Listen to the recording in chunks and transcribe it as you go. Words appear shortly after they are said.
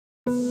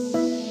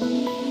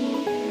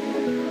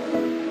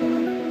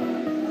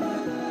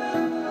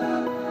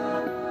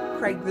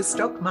Craig, the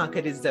stock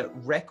market is at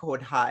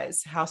record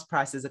highs. House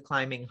prices are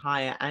climbing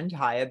higher and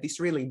higher. This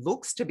really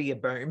looks to be a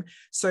boom.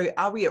 So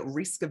are we at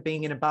risk of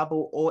being in a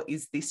bubble, or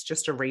is this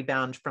just a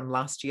rebound from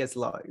last year's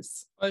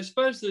lows? I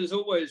suppose there's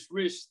always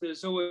risk.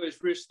 There's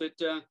always risk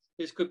that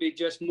this could be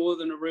just more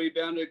than a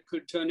rebound. It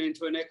could turn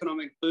into an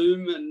economic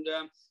boom. And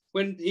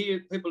when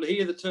people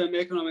hear the term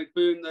economic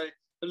boom, they're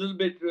a little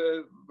bit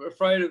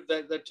afraid of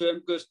that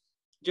term, because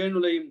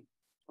generally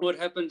what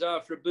happens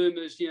after a boom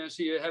is,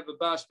 so you have a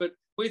bust. But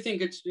we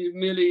think it's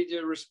merely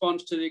a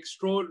response to the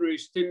extraordinary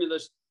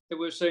stimulus that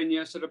we've seen,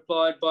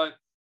 applied by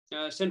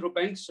central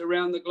banks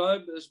around the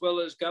globe, as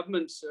well as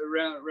governments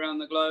around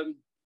the globe.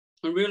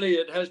 And really,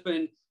 it has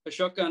been a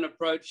shotgun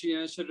approach.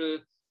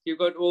 You've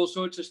got all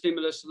sorts of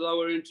stimulus,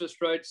 lower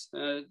interest rates,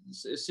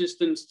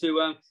 assistance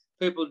to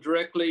people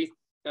directly,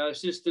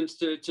 assistance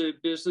to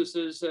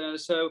businesses.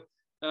 So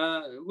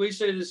we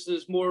see this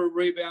as more a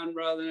rebound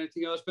rather than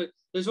anything else. But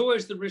there's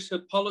always the risk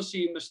of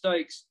policy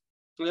mistakes.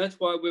 And that's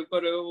why we've got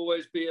to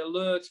always be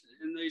alert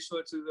in these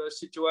sorts of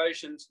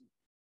situations.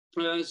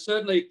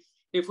 Certainly,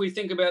 if we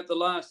think about the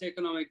last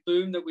economic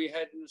boom that we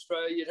had in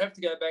Australia, you'd have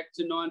to go back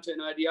to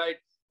 1988.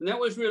 And that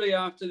was really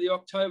after the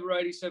October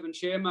 87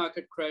 share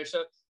market crash.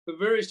 So a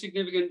very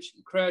significant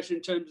crash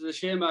in terms of the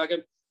share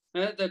market.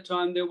 And at that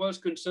time, there was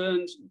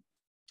concerns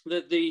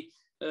that the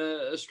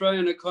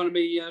Australian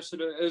economy, as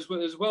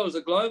well as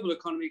the global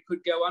economy,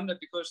 could go under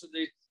because of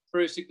the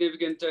very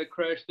significant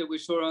crash that we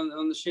saw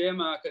on the share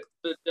market.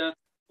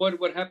 But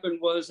what happened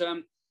was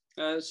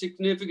a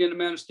significant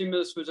amount of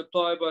stimulus was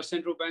applied by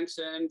central banks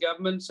and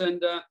governments,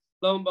 and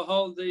lo and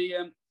behold,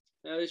 the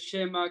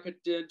share market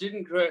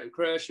didn't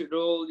crash at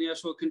all.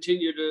 So it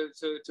continued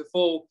to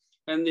fall,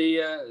 and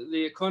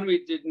the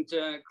economy didn't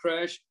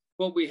crash.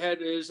 What we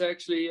had is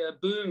actually a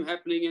boom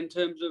happening in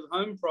terms of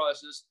home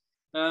prices,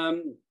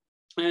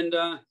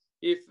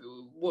 if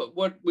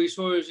what we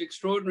saw is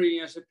extraordinary,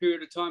 a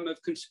period of time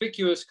of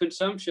conspicuous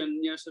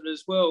consumption,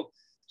 as well.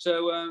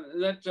 So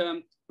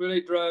that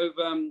really drove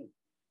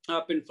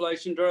up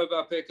inflation, drove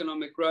up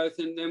economic growth,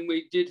 and then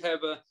we did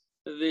have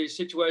the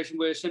situation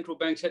where central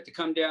banks had to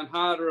come down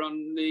harder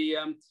on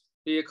the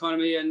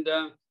economy and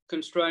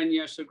constrain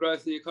the growth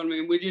of the economy,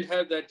 and we did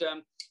have that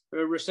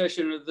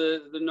recession of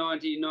the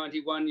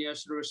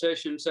 90-91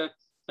 recession. So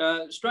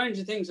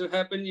stranger things have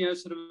happened,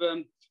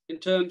 in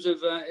terms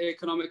of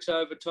economics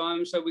over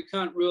time. So we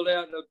can't rule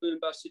out a boom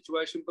bust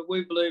situation, but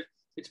we believe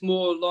it's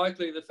more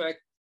likely the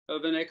fact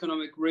of an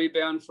economic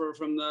rebound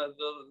from the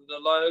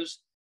lows.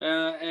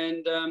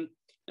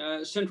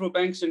 Central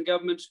banks and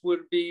governments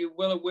would be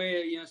well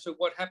aware, so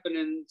what happened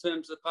in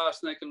terms of the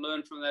past, and they can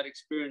learn from that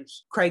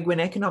experience. Craig, when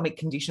economic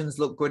conditions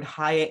look good,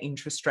 higher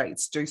interest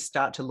rates do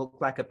start to look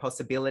like a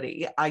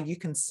possibility. Are you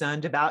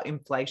concerned about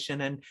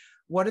inflation, and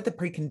what are the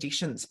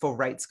preconditions for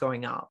rates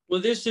going up?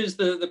 Well, this is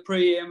the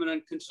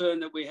preeminent concern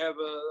that we have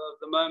at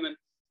the moment,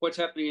 what's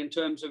happening in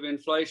terms of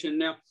inflation.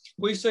 Now,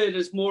 we see it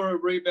as more a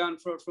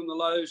rebound from the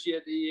lows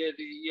yet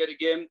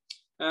again.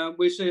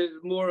 We see it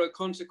more a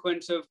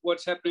consequence of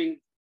what's happening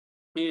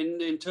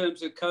in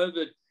terms of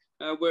COVID,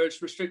 where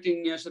it's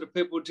restricting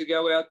people to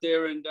go out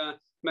there and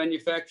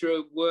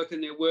manufacture, work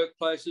in their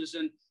workplaces.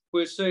 And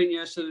we're seeing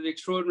the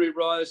extraordinary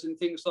rise in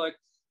things like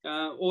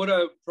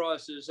auto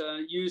prices,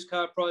 used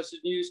car prices,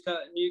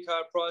 new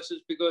car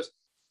prices, because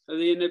of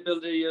the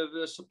inability of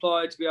the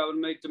supply to be able to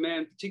meet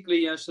demand,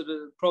 particularly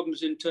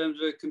problems in terms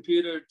of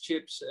computer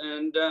chips.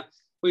 And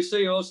we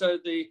see also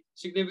the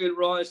significant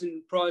rise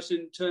in price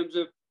in terms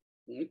of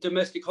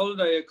domestic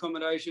holiday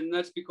accommodation.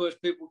 That's because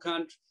people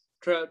can't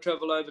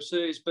travel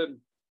overseas. But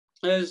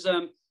as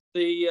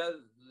the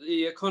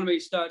economy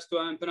starts to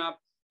open up,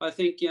 I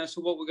think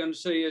so what we're going to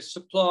see is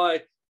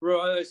supply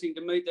rising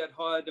to meet that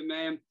higher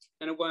demand,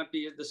 and it won't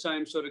be the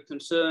same sort of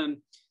concern.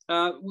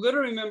 We've got to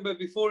remember,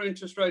 before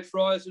interest rates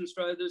rise in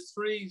Australia, there's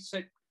three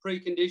set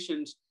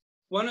preconditions.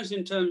 One is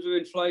in terms of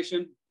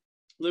inflation.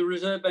 The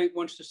Reserve Bank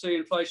wants to see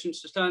inflation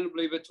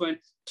sustainably between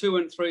 2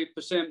 and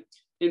 3%.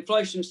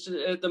 Inflation's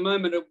at the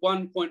moment at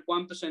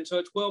 1.1%, so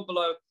it's well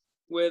below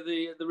where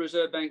the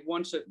Reserve Bank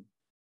wants it.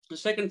 The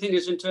second thing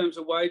is in terms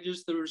of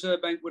wages. The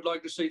Reserve Bank would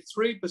like to see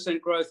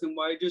 3% growth in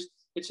wages.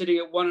 It's sitting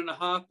at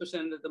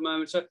 1.5% at the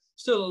moment, so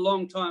still a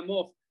long time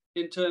off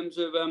in terms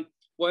of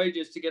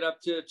wages to get up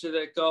to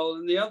that goal.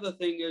 And the other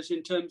thing is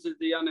in terms of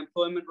the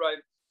unemployment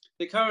rate.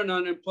 The current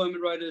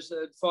unemployment rate is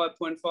at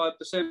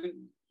 5.5%,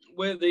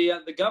 where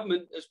the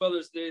government, as well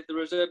as the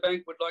Reserve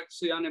Bank, would like to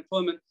see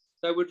unemployment.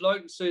 They would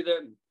like to see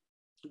that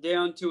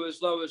down to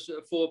as low as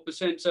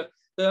 4%. So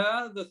there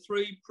are the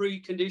three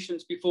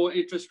preconditions before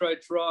interest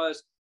rates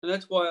rise. And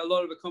that's why a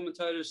lot of the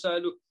commentators say,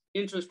 look,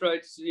 interest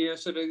rates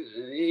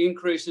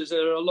increases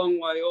are a long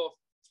way off.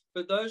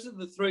 But those are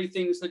the three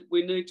things that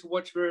we need to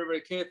watch very,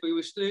 very carefully.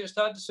 We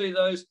start to see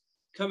those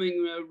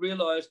coming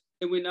realised,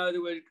 and we know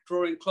that we're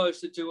drawing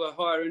closer to a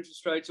higher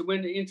interest rate. So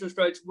when the interest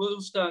rates will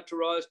start to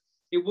rise,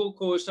 it will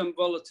cause some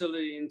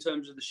volatility in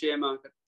terms of the share market.